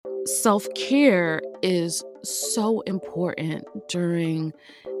Self-care is so important during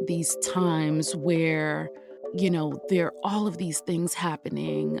these times where, there are all of these things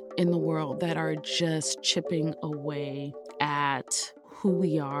happening in the world that are just chipping away at who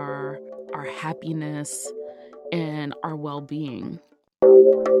we are, our happiness, and our well-being.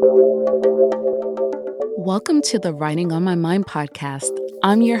 Welcome to the Writing on My Mind podcast.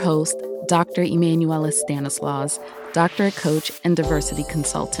 I'm your host, Dr. Emanuela Stanislaus, doctorate coach and diversity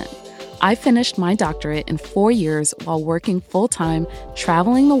consultant. I finished my doctorate in 4 years while working full-time,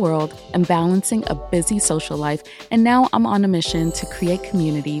 traveling the world, and balancing a busy social life, and now I'm on a mission to create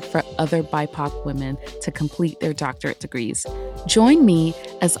community for other BIPOC women to complete their doctorate degrees. Join me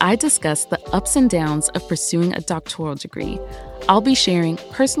as I discuss the ups and downs of pursuing a doctoral degree. I'll be sharing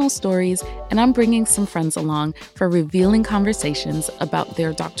personal stories, and I'm bringing some friends along for revealing conversations about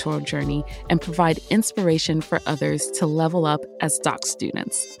their doctoral journey and provide inspiration for others to level up as doc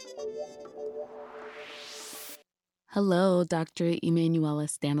students. Hello, Dr. Emanuela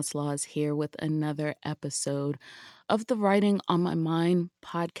Stanislaus here with another episode of the Writing on My Mind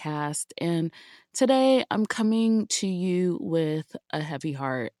podcast. And today I'm coming to you with a heavy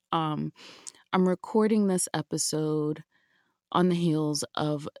heart. I'm recording this episode on the heels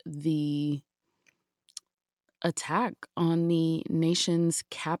of the attack on the nation's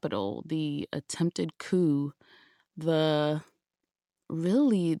capital, the attempted coup, the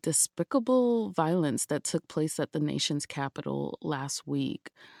really despicable violence that took place at the nation's capital last week.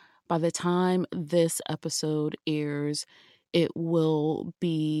 By the time this episode airs, it will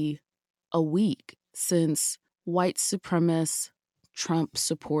be a week since white supremacist Trump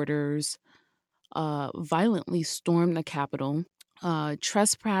supporters violently stormed the Capitol,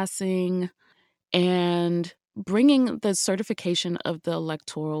 trespassing and bringing the certification of the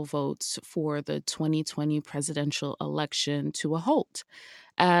electoral votes for the 2020 presidential election to a halt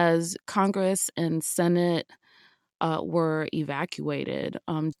as Congress and Senate were evacuated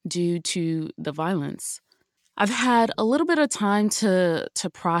due to the violence. I've had a little bit of time to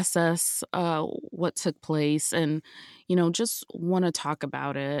process what took place and, just want to talk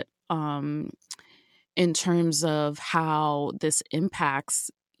about it in terms of how this impacts,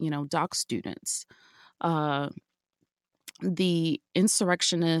 doc students. The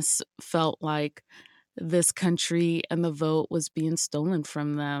insurrectionists felt like this country and the vote was being stolen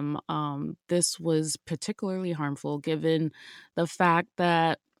from them. This was particularly harmful given the fact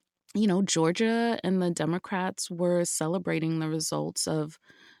that, Georgia and the Democrats were celebrating the results of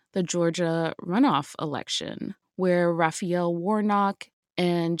the Georgia runoff election, where Raphael Warnock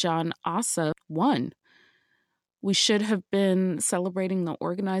and Jon Ossoff won. We should have been celebrating the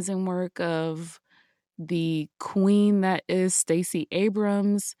organizing work of the queen that is Stacey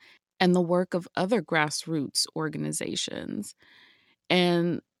Abrams and the work of other grassroots organizations.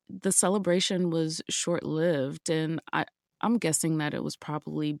 And the celebration was short-lived, and I'm guessing that it was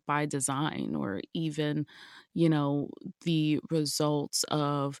probably by design, or even, the results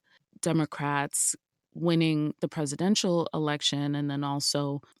of Democrats winning the presidential election and then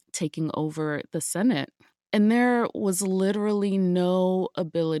also taking over the Senate. And there was literally no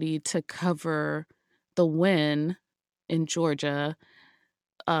ability to cover the win in Georgia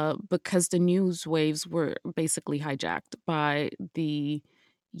because the news waves were basically hijacked by the,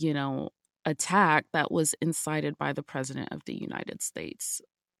 attack that was incited by the President of the United States,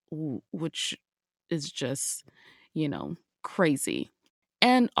 which is just, crazy.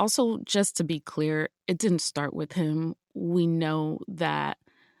 And also, just to be clear, it didn't start with him. We know that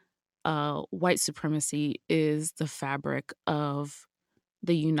white supremacy is the fabric of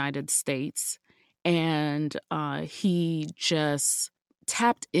the United States. And he just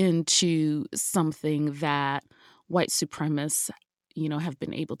tapped into something that white supremacists, have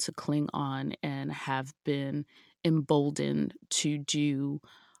been able to cling on and have been emboldened to do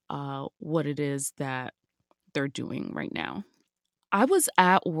what it is that they're doing right now. I was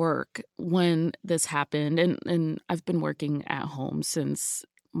at work when this happened, and I've been working at home since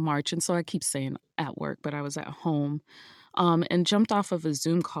March, and so I keep saying at work, but I was at home. And jumped off of a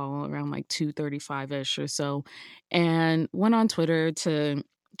Zoom call around like 2:35-ish or so, and went on Twitter to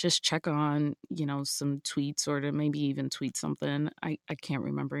just check on, some tweets or to maybe even tweet something. I can't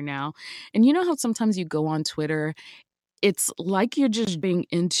remember now. And you know how sometimes you go on Twitter, it's like you're just being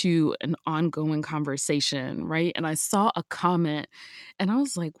into an ongoing conversation, right? And I saw a comment and I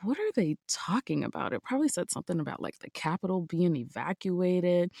was like, what are they talking about? It probably said something about like the Capitol being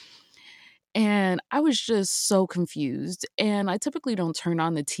evacuated. And I was just so confused. And I typically don't turn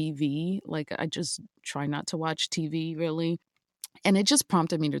on the TV. Like, I just try not to watch TV really. And it just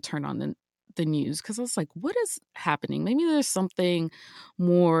prompted me to turn on the news because I was like, what is happening? Maybe there's something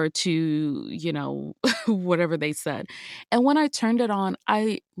more to, whatever they said. And when I turned it on,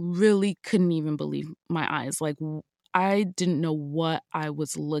 I really couldn't even believe my eyes. Like, I didn't know what I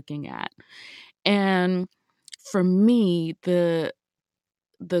was looking at. And for me, the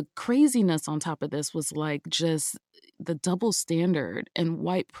craziness on top of this was like just the double standard and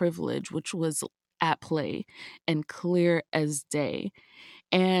white privilege, which was at play and clear as day.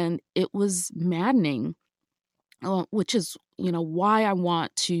 And it was maddening, which is, why I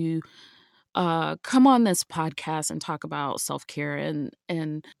want to come on this podcast and talk about self-care.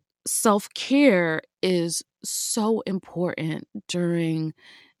 And self-care is so important during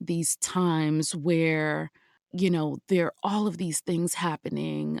these times where there are all of these things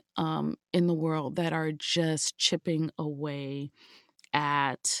happening in the world that are just chipping away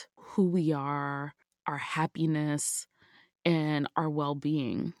at who we are, our happiness, and our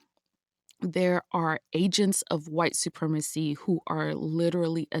well-being. There are agents of white supremacy who are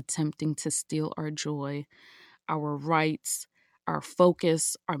literally attempting to steal our joy, our rights, our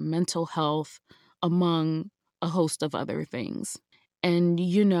focus, our mental health, among a host of other things. And,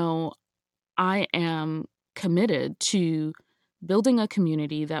 I am committed to building a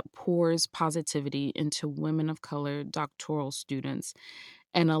community that pours positivity into women of color doctoral students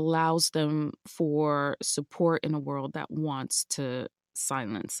and allows them for support in a world that wants to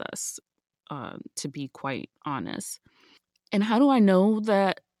silence us, to be quite honest. And how do I know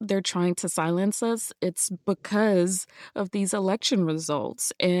that they're trying to silence us? It's because of these election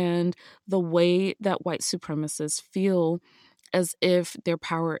results and the way that white supremacists feel as if their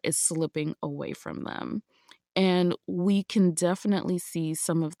power is slipping away from them. And we can definitely see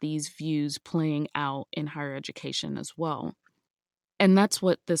some of these views playing out in higher education as well. And that's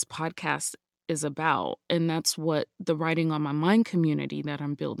what this podcast is about. And that's what the Writing on My Mind community that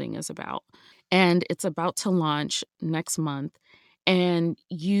I'm building is about. And it's about to launch next month. And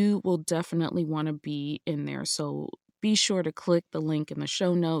you will definitely want to be in there. So be sure to click the link in the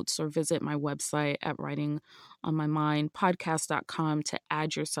show notes or visit my website at writingonmymindpodcast.com to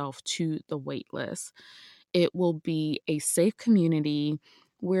add yourself to the wait list. It will be a safe community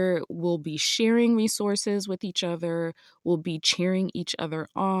where we'll be sharing resources with each other, we'll be cheering each other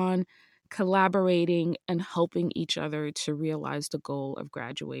on, collaborating, and helping each other to realize the goal of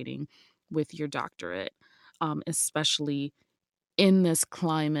graduating with your doctorate, especially in this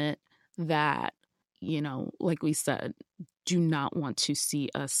climate that, like we said, do not want to see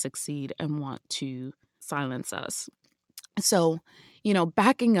us succeed and want to silence us. So,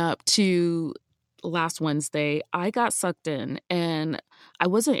 backing up to last Wednesday, I got sucked in and I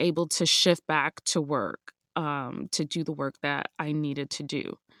wasn't able to shift back to work to do the work that I needed to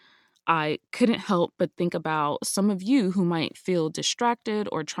do. I couldn't help but think about some of you who might feel distracted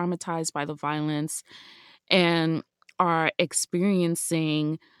or traumatized by the violence and are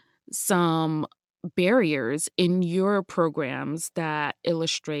experiencing some barriers in your programs that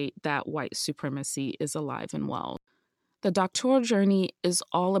illustrate that white supremacy is alive and well. The doctoral journey is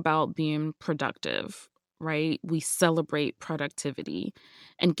all about being productive, right? We celebrate productivity.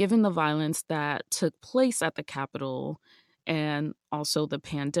 And given the violence that took place at the Capitol and also the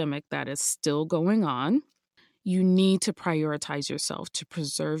pandemic that is still going on, you need to prioritize yourself to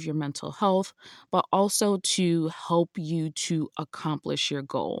preserve your mental health, but also to help you to accomplish your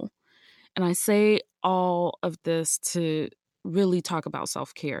goal. And I say all of this to really talk about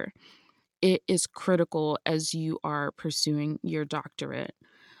self care. It is critical as you are pursuing your doctorate.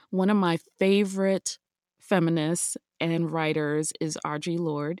 One of my favorite feminists and writers is Audre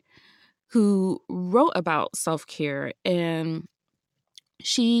Lorde, who wrote about self care. And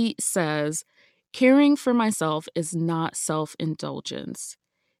she says, caring for myself is not self indulgence,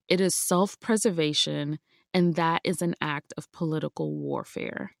 it is self preservation, and that is an act of political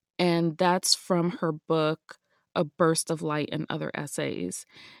warfare. And that's from her book, A Burst of Light and Other Essays.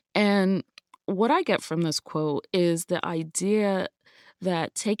 And what I get from this quote is the idea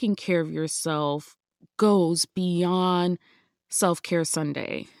that taking care of yourself goes beyond Self Care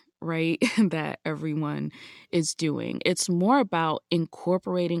Sunday, right? That everyone is doing. It's more about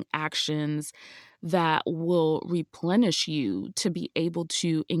incorporating actions that will replenish you to be able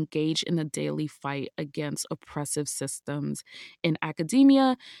to engage in the daily fight against oppressive systems in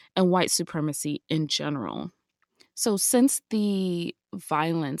academia and white supremacy in general. So, since the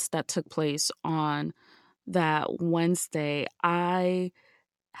violence that took place on that Wednesday, I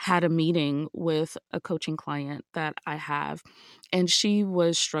had a meeting with a coaching client that I have, and she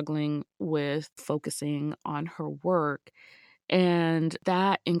was struggling with focusing on her work. And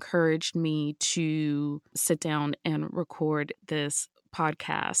that encouraged me to sit down and record this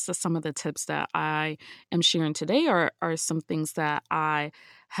podcast. So some of the tips that I am sharing today are some things that I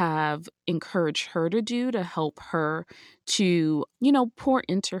have encouraged her to do to help her to, pour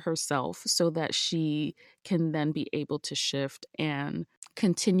into herself so that she can then be able to shift and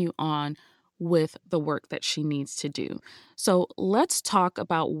continue on with the work that she needs to do. So let's talk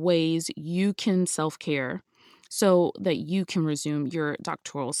about ways you can self-care so that you can resume your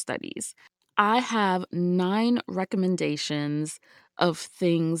doctoral studies. I have 9 recommendations of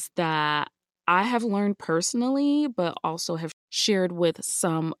things that I have learned personally, but also have shared with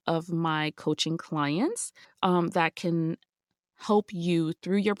some of my coaching clients that can help you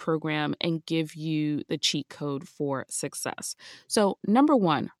through your program and give you the cheat code for success. So, number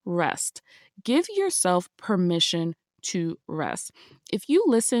 1, rest. Give yourself permission to rest. If you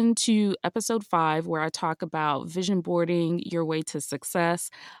listen to episode 5, where I talk about vision boarding your way to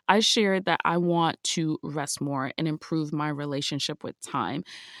success, I shared that I want to rest more and improve my relationship with time.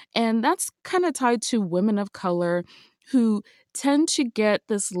 And that's kind of tied to women of color who tend to get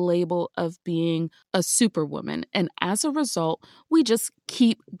this label of being a superwoman. And as a result, we just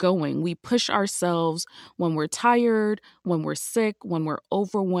keep going. We push ourselves when we're tired, when we're sick, when we're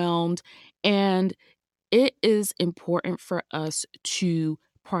overwhelmed. And it is important for us to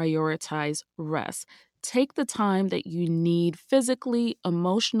prioritize rest. Take the time that you need physically,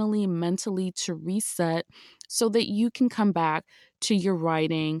 emotionally, mentally to reset so that you can come back to your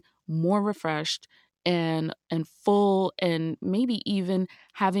writing more refreshed and full, and maybe even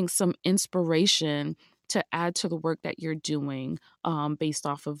having some inspiration to add to the work that you're doing based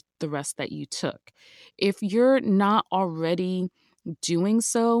off of the rest that you took. If you're not already doing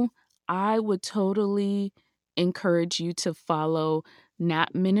so, I would totally encourage you to follow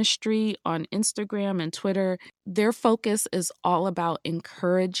Nat Ministry on Instagram and Twitter. Their focus is all about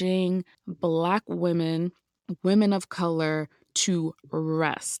encouraging Black women, women of color, to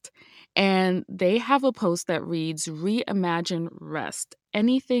rest. And they have a post that reads, "Reimagine rest.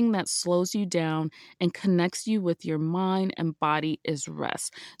 Anything that slows you down and connects you with your mind and body is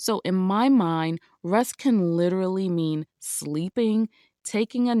rest." So, in my mind, rest can literally mean sleeping,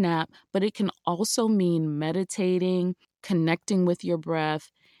 taking a nap, but it can also mean meditating, connecting with your breath,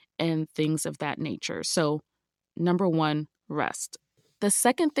 and things of that nature. So, number 1, rest. The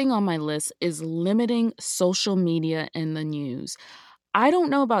second thing on my list is limiting social media and the news. I don't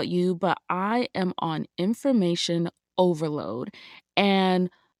know about you, but I am on information overload.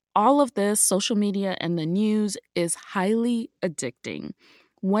 And all of this, social media and the news, is highly addicting.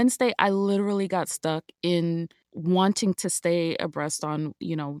 Wednesday, I literally got stuck in wanting to stay abreast on,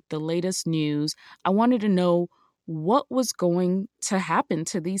 the latest news. I wanted to know what was going to happen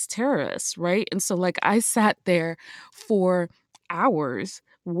to these terrorists, right? And so, I sat there for hours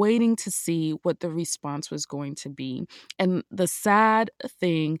waiting to see what the response was going to be. And the sad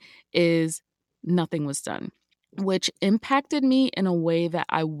thing is, nothing was done, which impacted me in a way that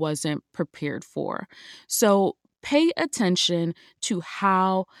I wasn't prepared for. So pay attention to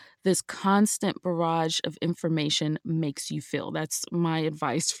how this constant barrage of information makes you feel. That's my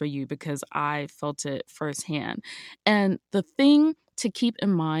advice for you because I felt it firsthand. And the thing to keep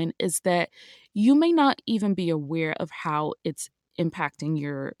in mind is that you may not even be aware of how it's impacting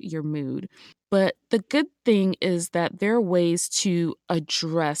your mood. But the good thing is that there are ways to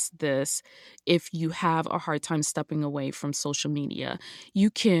address this if you have a hard time stepping away from social media.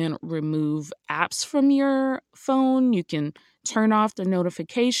 You can remove apps from your phone, you can turn off the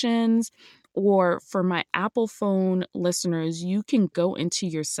notifications, or for my Apple phone listeners, you can go into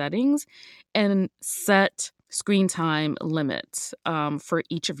your settings and set screen time limits for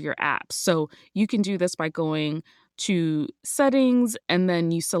each of your apps. So you can do this by going to settings and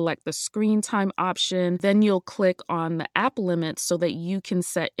then you select the screen time option. Then you'll click on the app limits so that you can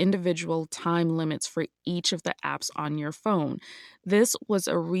set individual time limits for each of the apps on your phone. This was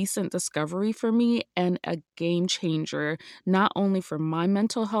a recent discovery for me and a game changer, not only for my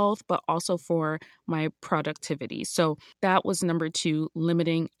mental health, but also for my productivity. So that was number 2,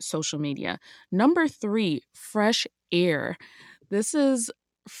 limiting social media. Number 3, fresh air. This is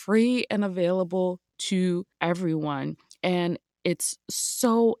free and available to everyone. And it's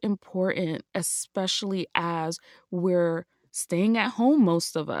so important, especially as we're staying at home,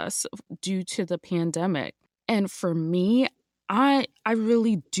 most of us, due to the pandemic. And for me, I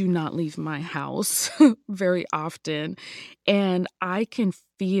really do not leave my house very often. And I can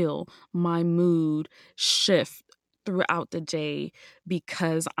feel my mood shift throughout the day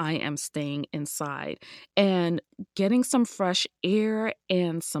because I am staying inside. And getting some fresh air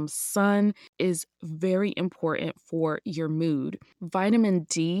and some sun is very important for your mood. Vitamin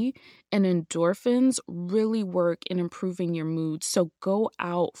D and endorphins really work in improving your mood. So go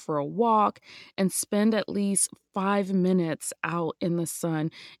out for a walk and spend at least 5 minutes out in the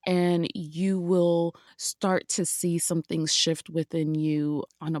sun, and you will start to see some things shift within you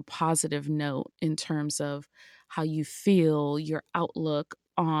on a positive note in terms of how you feel, your outlook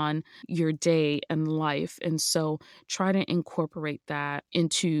on your day and life. And so try to incorporate that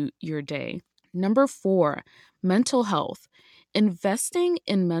into your day. Number 4, mental health. Investing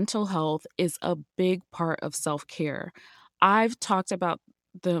in mental health is a big part of self care. I've talked about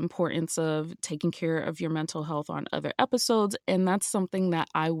the importance of taking care of your mental health on other episodes, and that's something that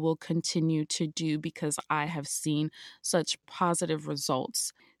I will continue to do because I have seen such positive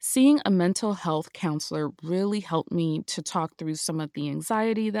results. Seeing a mental health counselor really helped me to talk through some of the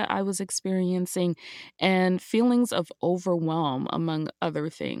anxiety that I was experiencing and feelings of overwhelm, among other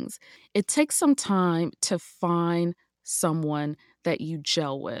things. It takes some time to find someone that you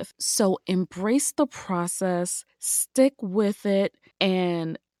gel with. So embrace the process, stick with it,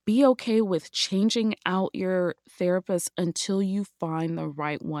 and be okay with changing out your therapist until you find the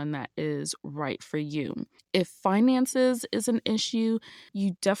right one that is right for you. If finances is an issue,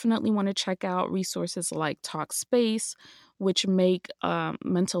 you definitely want to check out resources like Talkspace, which make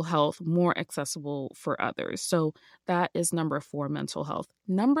mental health more accessible for others. So that is number 4, mental health.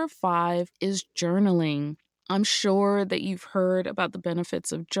 Number 5 is journaling. I'm sure that you've heard about the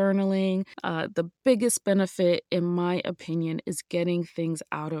benefits of journaling. The biggest benefit, in my opinion, is getting things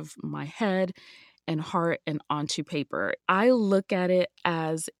out of my head and heart and onto paper. I look at it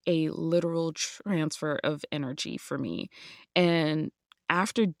as a literal transfer of energy for me. And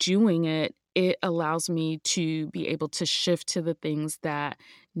after doing it, it allows me to be able to shift to the things that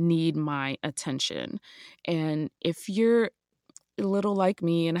need my attention. And if you're a little like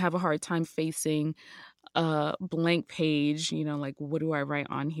me and have a hard time facing a blank page, like what do I write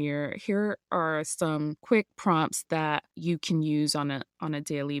on here? Here are some quick prompts that you can use on a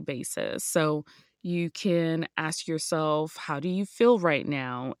daily basis. So you can ask yourself, how do you feel right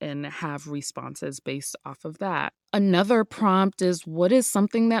now? And have responses based off of that. Another prompt is, what is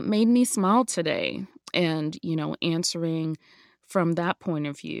something that made me smile today? And, answering from that point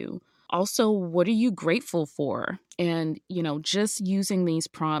of view. Also, what are you grateful for? And, just using these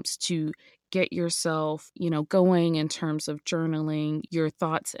prompts to get yourself, going in terms of journaling your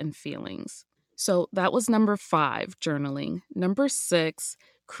thoughts and feelings. So that was number 5, journaling. Number 6,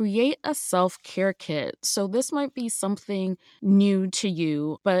 create a self-care kit. So this might be something new to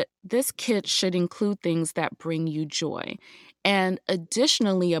you, but this kit should include things that bring you joy. And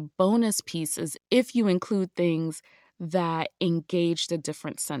additionally, a bonus piece is if you include things that engage the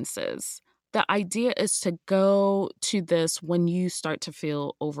different senses. The idea is to go to this when you start to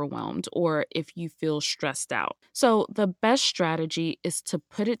feel overwhelmed or if you feel stressed out. So, the best strategy is to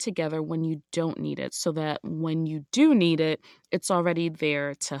put it together when you don't need it so that when you do need it, it's already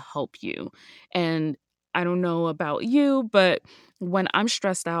there to help you. And I don't know about you, but when I'm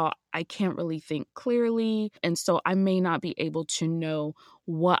stressed out, I can't really think clearly. And so I may not be able to know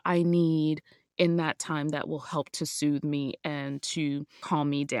what I need in that time that will help to soothe me and to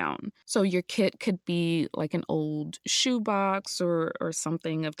calm me down. So your kit could be like an old shoebox or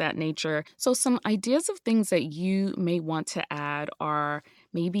something of that nature. So some ideas of things that you may want to add are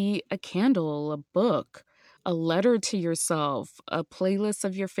maybe a candle, a book, a letter to yourself, a playlist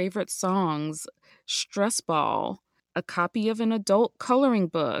of your favorite songs, stress ball, a copy of an adult coloring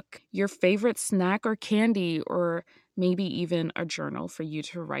book, your favorite snack or candy, or maybe even a journal for you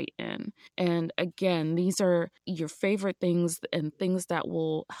to write in. And again, these are your favorite things and things that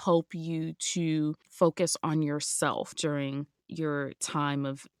will help you to focus on yourself during your time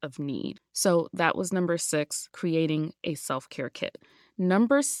of need. So that was number 6, creating a self-care kit.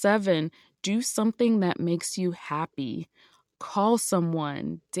 Number 7, do something that makes you happy. Call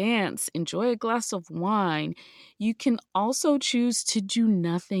someone, dance, enjoy a glass of wine. You can also choose to do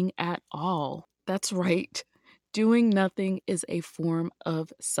nothing at all. That's right. Doing nothing is a form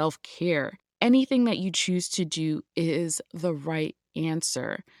of self-care. Anything that you choose to do is the right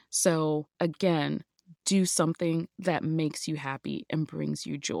answer. So, again, do something that makes you happy and brings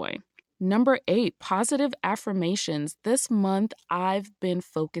you joy. Number 8, positive affirmations. This month, I've been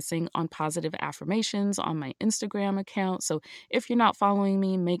focusing on positive affirmations on my Instagram account. So if you're not following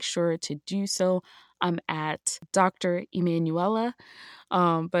me, make sure to do so. I'm at Dr. Emanuela.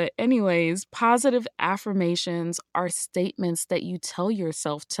 But anyways, positive affirmations are statements that you tell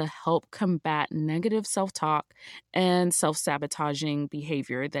yourself to help combat negative self-talk and self-sabotaging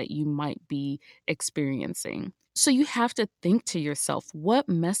behavior that you might be experiencing. So you have to think to yourself, what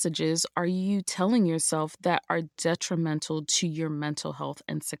messages are you telling yourself that are detrimental to your mental health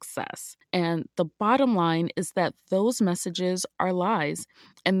and success? And the bottom line is that those messages are lies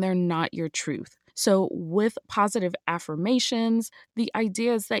and they're not your truth. So with positive affirmations, the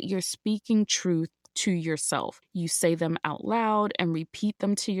idea is that you're speaking truth to yourself. You say them out loud and repeat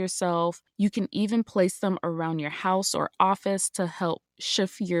them to yourself. You can even place them around your house or office to help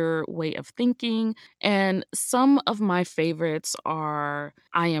shift your way of thinking. And some of my favorites are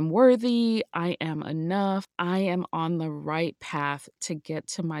I am worthy, I am enough, I am on the right path to get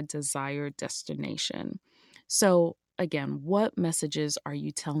to my desired destination. So, again, what messages are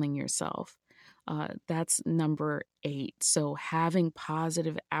you telling yourself? That's number 8. So, having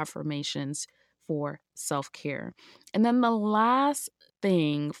positive affirmations for self care. And then the last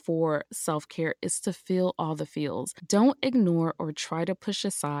thing for self care is to feel all the feels. Don't ignore or try to push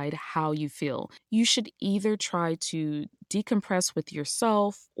aside how you feel. You should either try to decompress with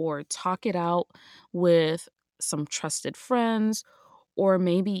yourself or talk it out with some trusted friends or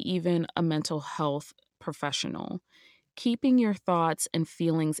maybe even a mental health professional. Keeping your thoughts and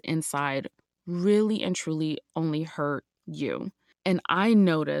feelings inside really and truly only hurt you. And I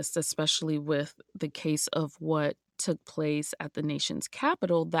noticed, especially with the case of what took place at the nation's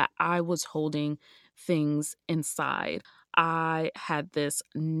capital, that I was holding things inside. I had this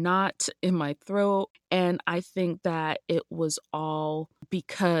knot in my throat, and I think that it was all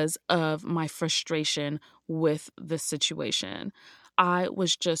because of my frustration with the situation. I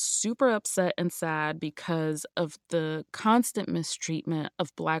was just super upset and sad because of the constant mistreatment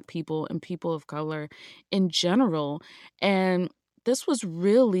of Black people and people of color in general. And this was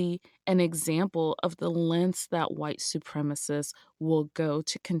really an example of the lengths that white supremacists will go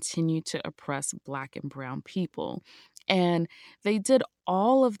to continue to oppress Black and brown people. And they did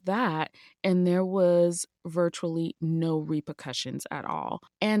all of that, and there was virtually no repercussions at all.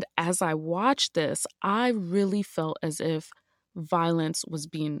 And as I watched this, I really felt as if violence was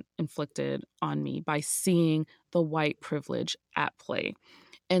being inflicted on me by seeing the white privilege at play.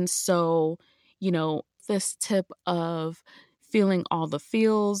 And so, this tip of feeling all the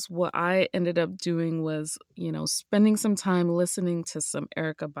feels, what I ended up doing was, spending some time listening to some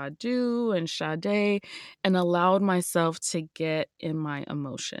Erica Badu and Sade and allowed myself to get in my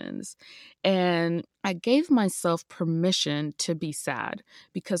emotions. And I gave myself permission to be sad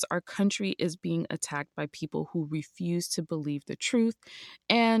because our country is being attacked by people who refuse to believe the truth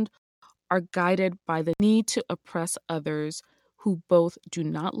and are guided by the need to oppress others who both do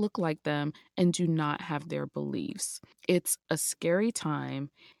not look like them and do not have their beliefs. It's a scary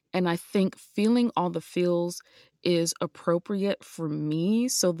time, and I think feeling all the feels is appropriate for me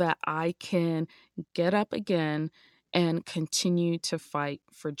so that I can get up again and continue to fight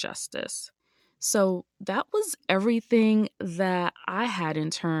for justice. So that was everything that I had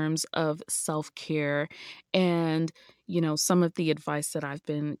in terms of self care and some of the advice that I've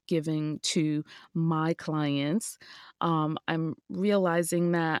been giving to my clients. I'm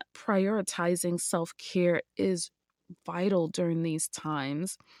realizing that prioritizing self care is vital during these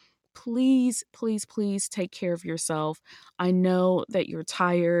times. Please, please, please take care of yourself. I know that you're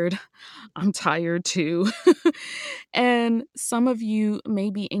tired. I'm tired too. And some of you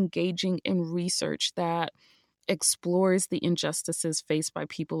may be engaging in research that explores the injustices faced by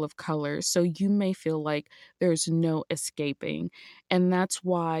people of color. So you may feel like there's no escaping. And that's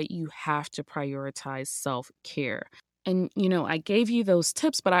why you have to prioritize self care. And, I gave you those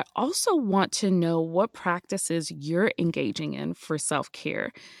tips, but I also want to know what practices you're engaging in for self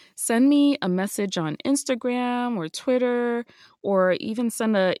care. Send me a message on Instagram or Twitter, or even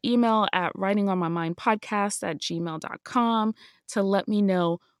send an email at writingonmymindpodcast@gmail.com to let me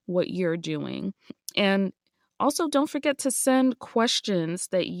know what you're doing. And also, don't forget to send questions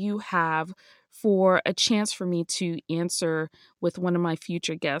that you have for a chance for me to answer with one of my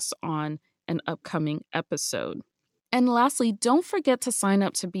future guests on an upcoming episode. And lastly, don't forget to sign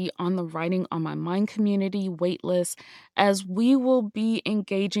up to be on the Writing on My Mind community waitlist, as we will be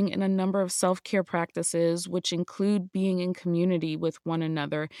engaging in a number of self care practices, which include being in community with one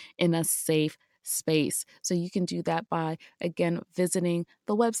another in a safe space. So you can do that by, again, visiting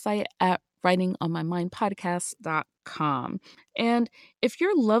the website at writingonmymindpodcast.com. And if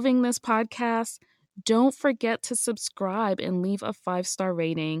you're loving this podcast, don't forget to subscribe and leave a 5-star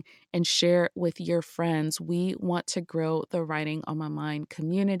rating and share it with your friends. We want to grow the Writing on My Mind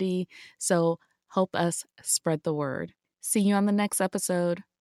community, so help us spread the word. See you on the next episode.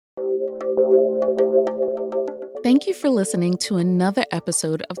 Thank you for listening to another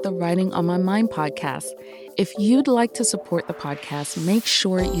episode of the Writing on My Mind podcast. If you'd like to support the podcast, make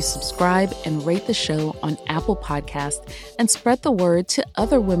sure you subscribe and rate the show on Apple Podcasts and spread the word to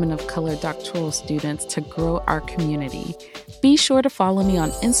other women of color doctoral students to grow our community. Be sure to follow me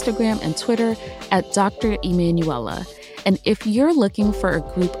on Instagram and Twitter at Dr. Emanuela. And if you're looking for a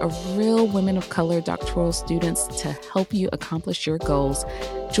group of real women of color doctoral students to help you accomplish your goals,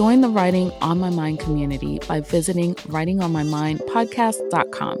 join the Writing on My Mind community by visiting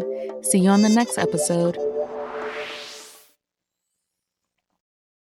writingonmymindpodcast.com. See you on the next episode.